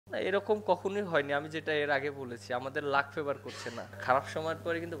না, এরকম কখনোই হয়নি। আমি যেটা এর আগে বলেছি, আমাদের লাক ফেভার করছে না। খারাপ সময়ের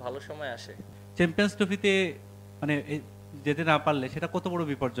পরে কিন্তু ভালো সময় আসে। চ্যাম্পিয়ন্স ট্রফিতে মানে যেতে না পারলে সেটা কত বড়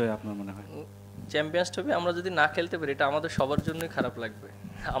বিপর্যয় আপনার মনে হয়? চ্যাম্পিয়ন্স ট্রফি আমরা যদি না খেলতে পারি, এটা আমাদের সবার জন্যই খারাপ লাগবে।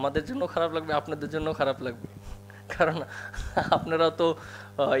 আমাদের জন্য খারাপ লাগবে, আপনাদের জন্য খারাপ লাগবে, কারণ আপনারাও তো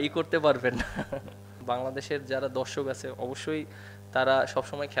করতে পারবেন না। বাংলাদেশের যারা দর্শক আছে অবশ্যই তারা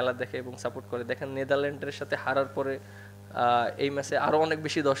সবসময় খেলা দেখে এবং সাপোর্ট করে। দেখেন নেদারল্যান্ডের সাথে হারার পরে এই ম্যাচে আরও অনেক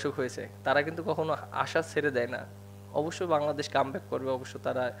বেশি দর্শক হয়েছে। তারা কিন্তু কখনো আশা ছেড়ে দেয় না। অবশ্যই বাংলাদেশ কামব্যাক করবে, অবশ্য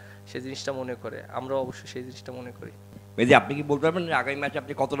তারা সেই জিনিসটা মনে করে, আমরাও অবশ্যই সেই জিনিসটা মনে করি। মেজি, আপনি কি বলতে পারবেন আগামী ম্যাচে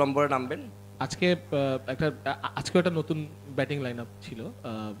আপনি কত নম্বরে নামবেন? আজকে একটা নতুন ব্যাটিং লাইন আপ ছিল,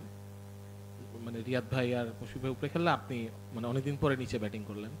 মানে রিয়াদ ভাই আর মুশফিক ভাই উপরে খেললে, আপনি মানে অনেকদিন পরে নিচে ব্যাটিং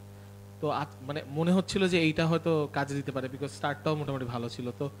করলেন, তো মানে মনে হচ্ছিল যে এইটা হয়তো কাজে দিতে পারে, বিকজ স্টার্টটাও মোটামুটি ভালো ছিল।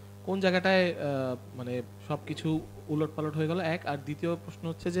 তো কোন জায়গাটায় মানে সবকিছু উলট পালট হয়ে গেল এক? আর দ্বিতীয় প্রশ্ন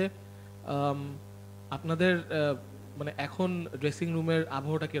হচ্ছে যে আপনাদের মানে এখন ড্রেসিং রুমের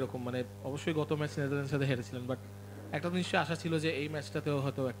আবহাওয়াটা কিরকম? মানে অবশ্যই গত ম্যাচ নেদারল্যান্ডের সাথে হেরেছিলেন, বাট একটা তো নিশ্চয়ই আশা ছিল যে এই ম্যাচটাতেও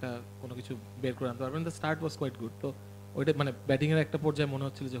হয়তো একটা কোনো কিছু বের করে আনতে পারবেন। The start was quite good, তো ওইটা মানে ব্যাটিং এর একটা পর্যায়ে মনে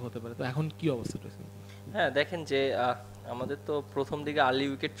হচ্ছিল যে হতে পারে। তো এখন কি অবস্থা ড্রেসিং? হ্যাঁ, দেখেন যে আমাদের তো প্রথম দিকে আর্লি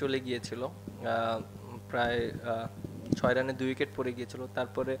উইকেট চলে গিয়েছিল, প্রায় 6 রানে 2 উইকেট পড়ে গিয়েছিল।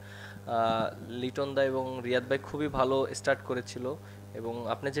 তারপরে লিটন দা এবং রিয়াদ ভাই খুবই ভালো স্টার্ট করেছিল। এবং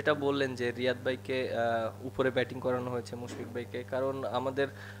আপনি যেটা বললেন যে রিয়াদ ভাইকে উপরে ব্যাটিং করানো হয়েছে মুশফিক ভাইকে, কারণ আমাদের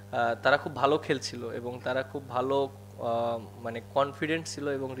তারা খুব ভালো খেলছিল এবং তারা খুব ভালো মানে কনফিডেন্ট ছিল,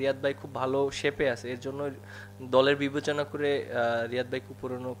 এবং রিয়াদ ভাই খুব ভালো শেপে আছে। এর জন্য দলের বিবেচনা করে রিয়াদ ভাইকে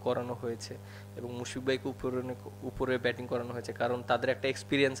উপরে করানো হয়েছে এবং মুশফিক ভাইকে উপরে ব্যাটিং করানো হয়েছে, কারণ তাদের একটা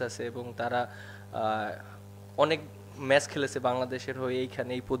এক্সপিরিয়েন্স আছে এবং তারা অনেক ম্যাচ খেলেছে বাংলাদেশের হয়ে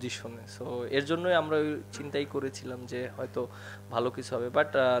এইখানে এই পজিশনে। সো এর জন্যই আমরা ওই চিন্তাই করেছিলাম যে হয়তো ভালো কিছু হবে। বাট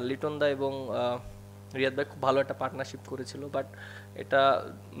লিটন দা এবং রিয়াদ ভাই খুব ভালো একটা পার্টনারশিপ করেছিল, বাট এটা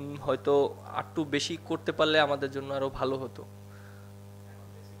হয়তো একটু বেশি করতে পারলে আমাদের জন্য আরও ভালো হতো।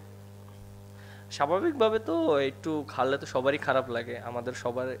 স্বাভাবিকভাবে তো একটু হারলে তো সবারই খারাপ লাগে, আমাদের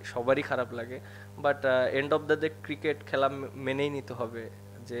সবারই খারাপ লাগে, but end of the day cricket খেলা মেনেই নিতে হবে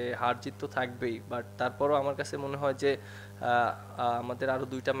যে হার জিত তো থাকবেই। বাট তারপরও আমার কাছে মনে হয় যে আমাদের আরও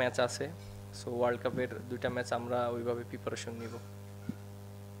 2টা ম্যাচ আছে, সো ওয়ার্ল্ড কাপের 2টা ম্যাচ আমরা ওইভাবে প্রিপারেশন নিব।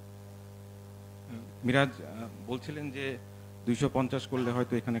 মিরাজ বলছিলেন যে 250 করলে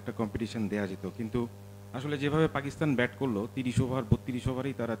হয়তো এখানে একটা কম্পিটিশন দেওয়া যেত, কিন্তু আসলে যেভাবে পাকিস্তান ব্যাট করলো 30 ওভার 32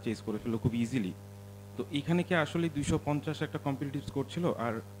 ওভারেই তারা চেস করে ফেললো খুব ইজিলি। তো এখানে কি আসলে 250 একটা কম্পিটিটিভ স্কোর ছিল?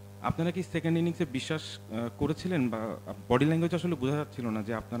 আর আপনারা কি সেকেন্ড ইনিংসে বিশ্বাস করেছিলেন, বা বডি ল্যাঙ্গুয়েজ আসলে বোঝা যাচ্ছিল না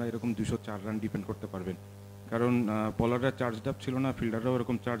যে আপনারা এরকম 204 রান ডিপেন্ড করতে পারবেন? কারণ বলাররা চার্জড আপ ছিল না, ফিল্ডাররাও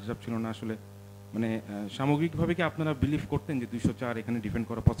এরকম চার্জড আপ ছিল না। আসলে মানে সামগ্রিকভাবে কি আপনারা বিলিভ করতেন যে 204 এখানে ডিফেন্ড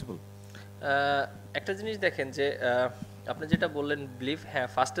করা পসিবল? একটা জিনিস দেখেন যে আপনি যেটা বললেন বিলিভ, হ্যাঁ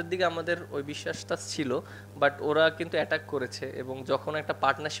ফার্স্টের দিকে আমাদের ওই বিশ্বাসটা ছিল, বাট ওরা কিন্তু অ্যাটাক করেছে এবং যখন একটা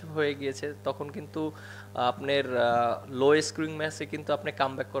পার্টনারশিপ হয়ে গিয়েছে তখন কিন্তু আপনার লো স্কোরিং ম্যাচে কিন্তু আপনি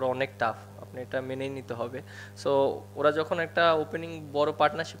কামব্যাক করা অনেক টাফ, আপনি এটা মেনেই নিতে হবে। সো ওরা যখন একটা ওপেনিং বড়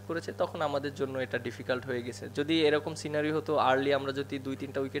পার্টনারশিপ করেছে তখন আমাদের জন্য এটা ডিফিকাল্ট হয়ে গেছে। যদি এরকম সিনারি হতো আর্লি আমরা যদি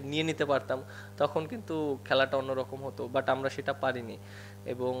 2-3টা উইকেট নিয়ে নিতে পারতাম তখন কিন্তু খেলাটা অন্যরকম হতো, বাট আমরা সেটা পারিনি।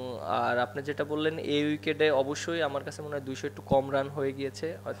 এবং আর আপনি যেটা বললেন এই উইকেটে অবশ্যই আমার কাছে মনে হয় 200 একটু কম রান হয়ে গিয়েছে,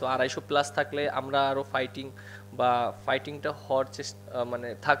 হয়তো 250 প্লাস থাকলে আমরা আরও ফাইটিংটা হওয়ার মানে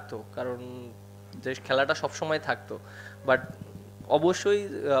থাকতো, কারণ যে খেলাটা সবসময় থাকতো। বাট অবশ্যই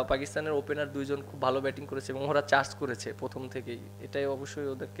পাকিস্তানের ওপেনার 2জন খুব ভালো ব্যাটিং করেছে এবং ওরা চার্জ করেছে প্রথম থেকেই, এটাই অবশ্যই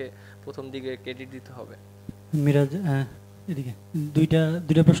ওদেরকে প্রথম দিকে ক্রেডিট দিতে হবে। মিরাজ, এদিকে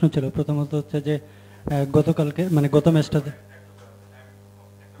দুইটা প্রশ্ন ছিল। প্রথমত হচ্ছে যে গতকালকে মানে গত ম্যাচটাতে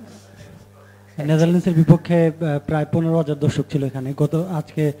নেদারল্যান্ডসের বিপক্ষে প্রায় 15,000 দর্শক ছিল এখানে,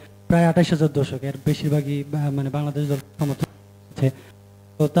 আজকে প্রায় 28,000 দর্শক, এর বেশিরভাগই মানে বাংলাদেশ দল সমর্থন করছে।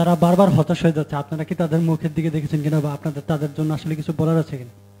 তো তারা বারবার হতাশ হয়ে যাচ্ছে, আপনারা কি তাদের মুখের দিকে দেখেছেন কিনা, বা আপনাদের তাদের জন্য আসলে কিছু বলার আছে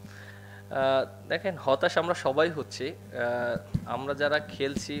কিনা? দেখেন, হতাশ আমরা সবাই হচ্ছি। আমরা যারা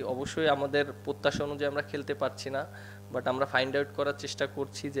খেলছি অবশ্যই আমাদের প্রত্যাশা অনুযায়ী আমরা খেলতে পারছি না, বাট আমরা ফাইন্ড আউট করার চেষ্টা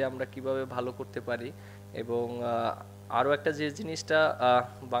করছি যে আমরা কিভাবে ভালো করতে পারি। এবং আরও একটা যে জিনিসটা,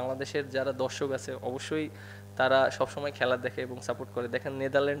 বাংলাদেশের যারা দর্শক আছে অবশ্যই তারা সবসময় খেলা দেখে এবং সাপোর্ট করে। দেখেন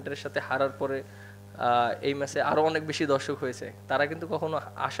নেদারল্যান্ডের সাথে হারার পরে এই ম্যাচে আরও অনেক বেশি দর্শক হয়েছে, তারা কিন্তু কখনো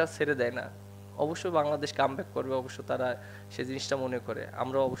আশা ছেড়ে দেয় না। অবশ্যই বাংলাদেশ কামব্যাক করবে, অবশ্য তারা সেই জিনিসটা মনে করে,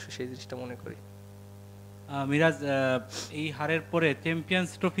 আমরা অবশ্যই সেই জিনিসটা মনে করি। মিরাজ, এই হারের পরে চ্যাম্পিয়ন্স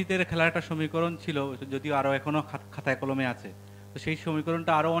ট্রফিতে খেলার একটা সমীকরণ ছিল, যদিও আরও এখনও খাতায় কলমে আছে, তো সেই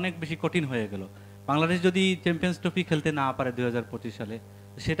সমীকরণটা আরও অনেক বেশি কঠিন হয়ে গেল। বাংলাদেশ যদি চ্যাম্পিয়ন্স ট্রফি খেলতে না পারে 2025 সালে,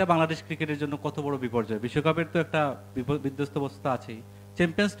 সেটা বাংলাদেশ ক্রিকেটের জন্য কত বড় বিপর্যয়? বিশ্বকাপের তো একটা বিধ্বস্ত অবস্থা আছেই,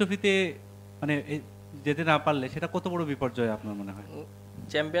 চ্যাম্পিয়ন্স ট্রফিতে মানে যেতে না পারলে সেটা কত বড় বিপর্যয় আপনার মনে হয়?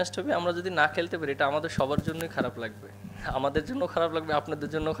 চ্যাম্পিয়ন্স ট্রফি আমরা যদি না খেলতে পারি এটা আমাদের সবার জন্যই খারাপ লাগবে, আমাদের জন্য খারাপ লাগবে, আপনাদের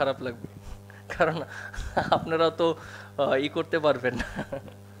জন্য খারাপ লাগবে, কারণ আপনারা তো করতে পারবেন না।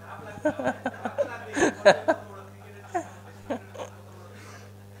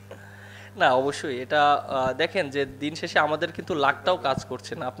 না অবশ্যই এটা দেখেন যে দিন শেষে আমাদের কিন্তু লাকটাও কাজ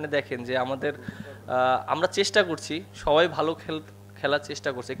করছে না। আপনি দেখেন যে আমাদের আমরা চেষ্টা করছি, সবাই ভালো খেলার চেষ্টা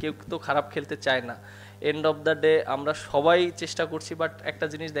করছে, কেউ তো খারাপ খেলতে চায় না। এন্ড অফ দ্য ডে আমরা সবাই চেষ্টা করছি, বাট একটা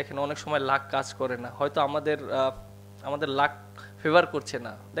জিনিস দেখেন অনেক সময় লাক কাজ করে না, হয়তো আমাদের লাক ফেভার করছে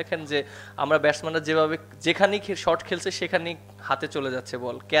না। দেখেন যে আমরা ব্যাটসম্যানরা যেভাবে যেখানেই শট খেলছে সেখানেই হাতে চলে যাচ্ছে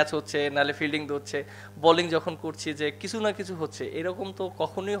বল, ক্যাচ হচ্ছে, নাহলে ফিল্ডিং হচ্ছে, বোলিং যখন করছি যে কিছু না কিছু হচ্ছে, এরকম তো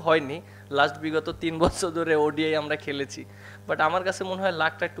কখনোই হয়নি লাস্ট বিগত 3 বছর ধরে ওডিআই আমরা খেলেছি। বাট আমার কাছে মনে হয়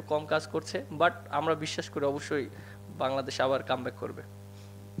লাকটা একটু কম কাজ করছে, বাট আমরা বিশ্বাস করি অবশ্যই বাংলাদেশ আবার কামব্যাক করবে।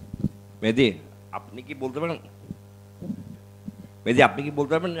 মেহেদী আপনি কি বলতে পারেন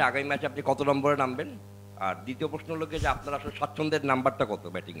আগামী ম্যাচে আপনি কত নম্বরে নামবেন? আর দ্বিতীয় প্রশ্ন হলো যে আপনার আসলে স্বাচ্ছন্দ্যের নাম্বারটা কত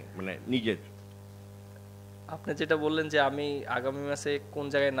ব্যাটিং এ, মানে নিজের? আপনি যেটা বললেন যে আমি আগামী ম্যাচে কোন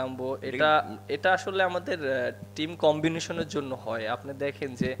জায়গায় নামবো, এটা আসলে আমাদের টিম কম্বিনেশনের জন্য হয়। আপনি দেখেন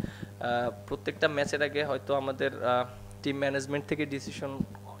যে প্রত্যেকটা ম্যাচের আগে হয়তো আমাদের টিম ম্যানেজমেন্ট থেকে ডিসিশন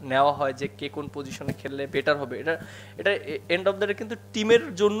নেওয়া হয় যে কে কোন পজিশনে খেললে বেটার হবে। এটা এন্ড অফ দ্য ডে কিন্তু টিমের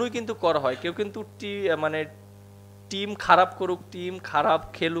জন্যই কিন্তু করা হয়। কেউ কিন্তু মানে টিম খারাপ করুক, টিম খারাপ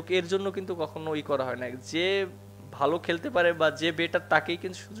খেলুক, এর জন্য কিন্তু কখনো করা হয় না। যে ভালো খেলতে পারে বা যে বেটার তাকেই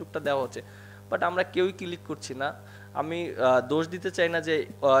কিন্তু সুযোগটা দেওয়া হচ্ছে, বাট আমরা কেউই ক্লিক করছি না। আমি দোষ দিতে চাই না যে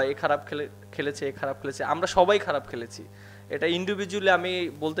এ খারাপ খেলেছে, এ খারাপ খেলেছে, আমরা সবাই খারাপ খেলেছি। এটা ইন্ডিভিজুয়ালি আমি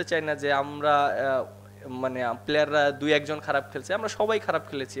বলতে চাই না যে আমরা মানে প্লেয়াররা 2-1 জন খারাপ খেলছে, আমরা সবাই খারাপ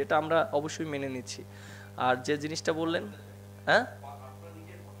খেলেছি, এটা আমরা অবশ্যই মেনে নিচ্ছি। আর যে জিনিসটা বললেন,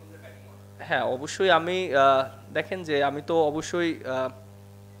 হ্যাঁ অবশ্যই আমি দেখেন যে আমি তো অবশ্যই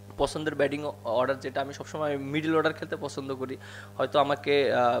পছন্দের ব্যাটিং অর্ডার যেটা, আমি সবসময় মিডল অর্ডার খেলতে পছন্দ করি। হয়তো আমাকে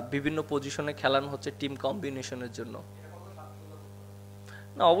বিভিন্ন পজিশনে খেলানো হচ্ছে টিম কম্বিনেশনের জন্য।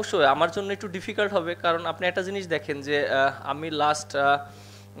 না অবশ্যই আমার জন্য একটু ডিফিকাল্ট হবে, কারণ আপনি একটা জিনিস দেখেন যে আমি লাস্ট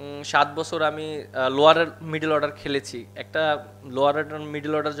 7 বছর আমি লোয়ার মিডল অর্ডার খেলেছি। একটা লোয়ার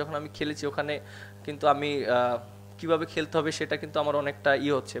মিডল অর্ডার যখন আমি খেলেছি, ওখানে কিন্তু আমি কিভাবে খেলতে হবে সেটা কিন্তু আমার অনেকটা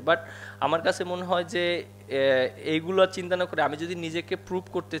হচ্ছে। বাট আমার কাছে মনে হয় যে এইগুলো চিন্তা না করে আমি যদি নিজেকে প্রুভ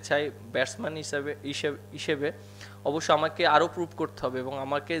করতে চাই ব্যাটসম্যান হিসেবে অবশ্যই আমাকে আরও প্রুভ করতে হবে, এবং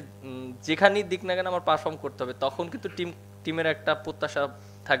আমাকে যেখানেই দিক না কেন আমার পারফর্ম করতে হবে। তখন কিন্তু টিমের একটা প্রত্যাশা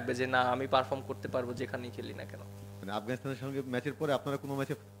থাকবে যে না আমি পারফর্ম করতে পারবো যেখানেই খেলি না কেন। মানে আফগানিস্তানের সঙ্গে ম্যাচের পরে আপনারা কোনো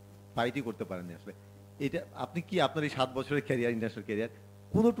ম্যাচে ফাইটই করতে পারেননি আসলে। এটা আপনি কি আপনার এই 7 বছরের ক্যারিয়ার, ইন্টারন্যাশনাল ক্যারিয়ার,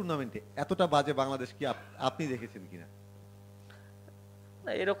 কোন টুর্নামেন্টে এতটা বাজে বাংলাদেশ কি আপনি দেখেছেন কিনা?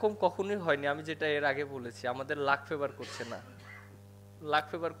 না এরকম কখনোই হয়নি। আমি যেটা এর আগে বলেছি, আমাদের লাক ফেভার করছে না, লাক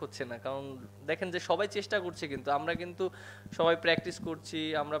ফেভার করছে না। কারণ দেখেন যে সবাই চেষ্টা করছে, কিন্তু আমরা কিন্তু সবাই প্র্যাকটিস করছি,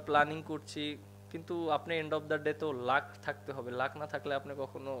 আমরা প্ল্যানিং করছি, কিন্তু আপনি এন্ড অফ দ্য ডে তো লাক থাকতে হবে। লাক না থাকলে আপনি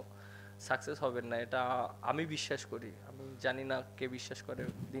কখনো সাকসেস হবেন না, এটা আমি বিশ্বাস করি। আমি জানি না কে বিশ্বাস করে।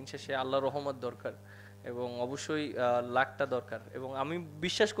 দিন শেষে আল্লাহর রহমত দরকার এবং অবশ্যই লাকটা দরকার, এবং আমি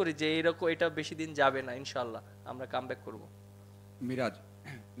বিশ্বাস করি যে এরকম এটা বেশি দিন যাবে না, ইনশাআল্লাহ আমরা কামব্যাক করব। মিরাজ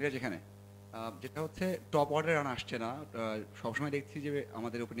এখানে যেটা হচ্ছে টপ অর্ডার রান আসছে না, সবসময় দেখছি যে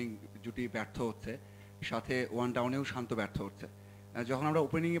আমাদের ওপেনিং জুটি ব্যর্থ হচ্ছে, সাথে ওয়ান ডাউনেও শান্ত ব্যর্থ হচ্ছে। যখন আমরা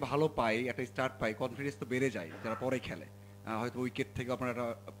ওপেনিংয়ে ভালো পাই, একটা স্টার্ট পাই, কনফিডেন্স তো বেড়ে যায় যারা পরে খেলে, হয়তো উইকেট থেকে আপনারা একটা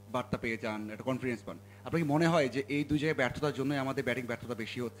বার্তা পেয়ে যান, একটা কনফিডেন্স পান। আপনার কি মনে হয় যে এই দুই জায়গায় ব্যর্থতার জন্যই আমাদের ব্যাটিং ব্যর্থতা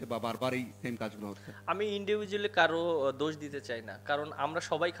বেশি হচ্ছে বা বারবার এই সেম কাজগুলো হচ্ছে? আমি ইন্ডিভিজুয়ালি কারো দোষ দিতে চাই না, কারণ আমরা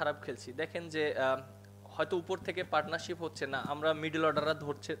সবাই খারাপ খেলছি। দেখেন যে হয়তো উপর থেকে পার্টনারশিপ হচ্ছে না, আমরা মিডল অর্ডাররা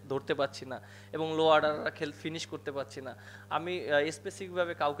ধরতে পারছি না, এবং লো অর্ডাররা ফিনিশ করতে পারছি না। আমি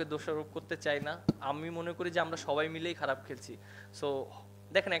স্পেসিফিকভাবে কাউকে দোষারোপ করতে চাই না। আমি মনে করি যে আমরা সবাই মিলেই খারাপ খেলছি। সো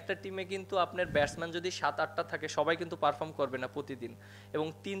দেখেন একটা টিমে কিন্তু আপনার ব্যাটসম্যান যদি 7-8টা থাকে, সবাই কিন্তু পারফর্ম করবে না প্রতিদিন, এবং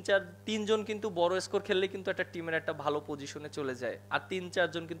 3 জন কিন্তু বড় স্কোর খেললে কিন্তু একটা টিমের একটা ভালো পজিশনে চলে যায়, আর 3-4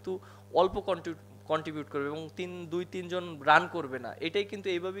 জন কিন্তু অল্প কন্ট্রিবিউট করবে এবং 2-3 জন রান করবে না। এটাই কিন্তু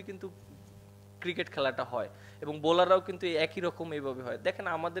এইভাবেই কিন্তু ক্রিকেট খেলাটা হয়, এবং বোলাররাও কিন্তু একই রকম এইভাবে হয়। দেখেন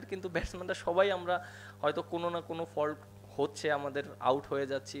আমাদের কিন্তু ব্যাটসম্যানরা সবাই আমরা হয়তো কোনো না কোনো ফল্ট হচ্ছে, আমাদের আউট হয়ে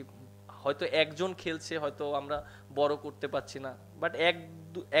যাচ্ছি, হয়তো একজন খেলছে, হয়তো আমরা বড় করতে পারছি না। বাট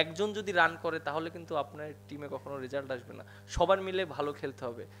একজন যদি রান করে তাহলে কিন্তু আপনার টিমে কখনো রেজাল্ট আসবে না। সবার মিলে ভালো খেলতে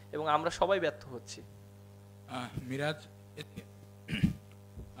হবে, এবং আমরা সবাই ব্যর্থ হচ্ছি। মিরাজ,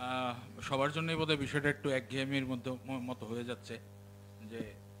 সবার জন্যই বোধহয় বিষয়টা একটু একঘেয়েমির মতো হয়ে যাচ্ছে, যে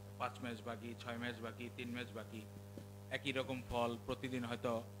 5 ম্যাচ বাকি, 6 ম্যাচ বাকি, 3 ম্যাচ বাকি, একই রকম ফল প্রতিদিন,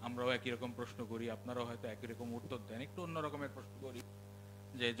 হয়তো আমরাও একই রকম প্রশ্ন করি, আপনারাও হয়তো একই রকম উত্তর দেন, একটু অন্য রকমের প্রশ্ন করি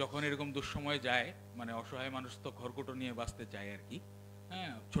যে যখন এরকম দুঃসময় যায়, মানে অসহায় মানুষ তো ঘরকুটো নিয়ে বাঁচতে চায় আর কি,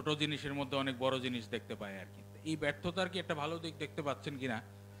 হ্যাঁ, ছোট জিনিসের মধ্যে অনেক বড় জিনিস দেখতে পায় আর কি। এই ব্যর্থতার কি একটা ভালো দিক দেখতে পাচ্ছেন কিনা,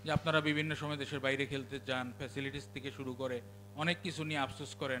 যে আপনারা বিভিন্ন সময় দেশের বাইরে খেলতে যান, ফ্যাসিলিটিস থেকে শুরু করে অনেক কিছু নিয়ে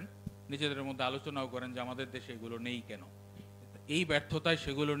আফসোস করেন, নিজেদের মধ্যে আলোচনাও করেন যে আমাদের দেশে এগুলো নেই কেন, এই ব্যর্থতায়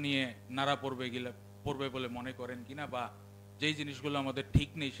সেগুলো নিয়ে নাড়া পড়বে বলে মনে করেন কিনা, বা যেই জিনিসগুলো আমাদের ঠিক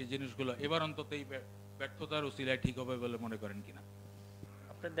নেই সেই জিনিসগুলো এবার অন্তত এই ব্যর্থতার উসিলায় ঠিক হবে বলে মনে করেন কিনা?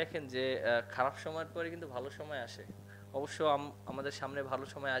 আপনি দেখেন যে খারাপ সময়ের পরে কিন্তু ভালো সময় আসে, অবশ্য আমাদের সামনে ভালো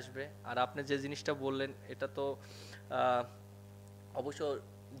সময় আসবে। আর আপনি যে জিনিসটা বললেন এটা তো অবশ্য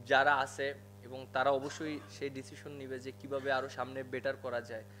যারা আছে এবং তারা অবশ্যই সেই ডিসিশন নেবে যে কিভাবে আরো সামনে বেটার করা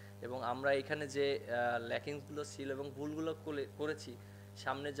যায়, এবং আমরা এখানে যে ল্যাকিংসগুলো ছিল এবং ভুলগুলো করেছি,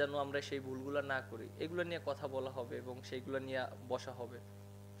 সামনে যেন আমরা সেই ভুলগুলো না করি, এগুলো নিয়ে কথা বলা হবে এবং সেইগুলো নিয়ে বসা হবে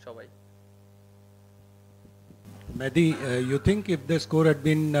সবাই। Mehdi, you think if the score had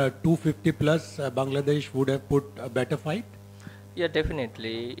been 250 plus, Bangladesh would have put a better fight? Yeah,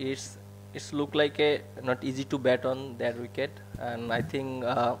 definitely. It's look like a not easy to bat on that wicket, and I think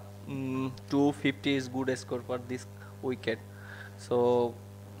 250 is good score for this wicket. So,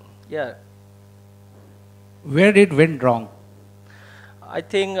 yeah. Where it went wrong? I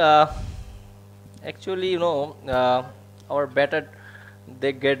think actually, our batter,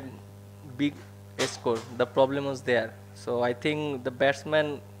 they get big score. The problem was there. So I think the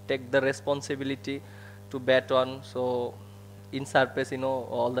batsman take the responsibility to bat on. So in surface,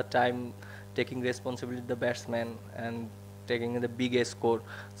 all the time taking responsibility the batsman and taking the biggest score.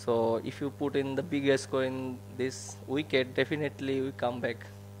 So if you put in the biggest score in this wicket, definitely we come back.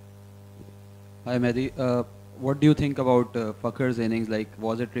 Hi Mehdi, what do you think about Fakhr's innings? Like,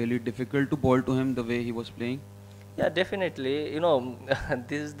 was it really difficult to bowl to him the way he was playing? Yeah, definitely.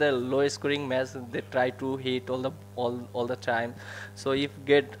 This is the lowest scoring match. They try to hit all the time. So if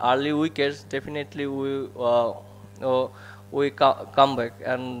get early wickets, definitely we come back.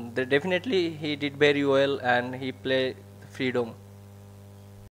 And definitely he did very well and he played freedom.